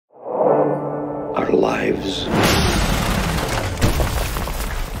Our lives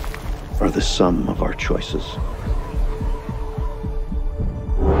are the sum of our choices.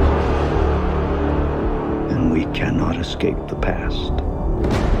 And we cannot escape the past.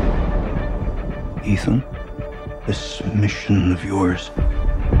 Ethan, this mission of yours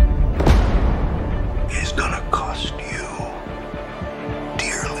is gonna cost you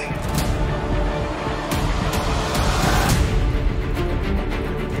dearly.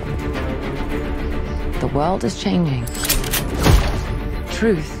 The world is changing.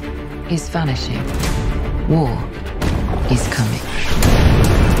 Truth is vanishing. War is coming.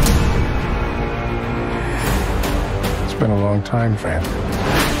 It's been a long time, friend.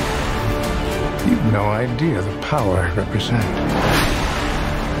 You've no idea the power I represent.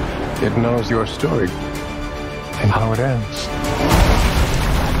 It knows your story and how it ends.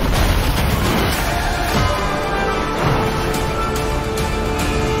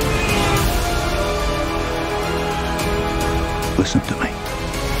 Listen to me.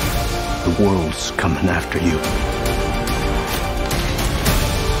 The world's coming after you.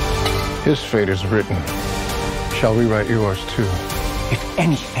 His fate is written. Shall we write yours too? If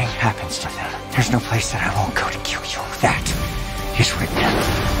anything happens to them, there's no place that I won't go to kill you. That is written.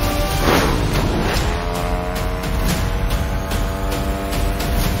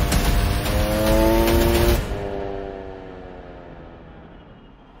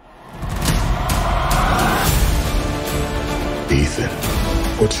 Ethan,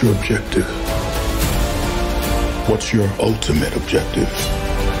 what's your objective? What's your ultimate objective?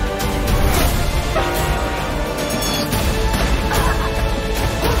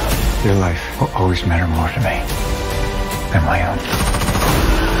 Your life will always matter more to me than my own.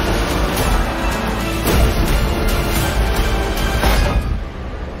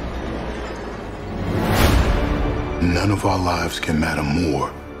 None of our lives can matter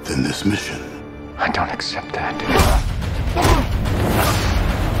more than this mission. I don't accept that.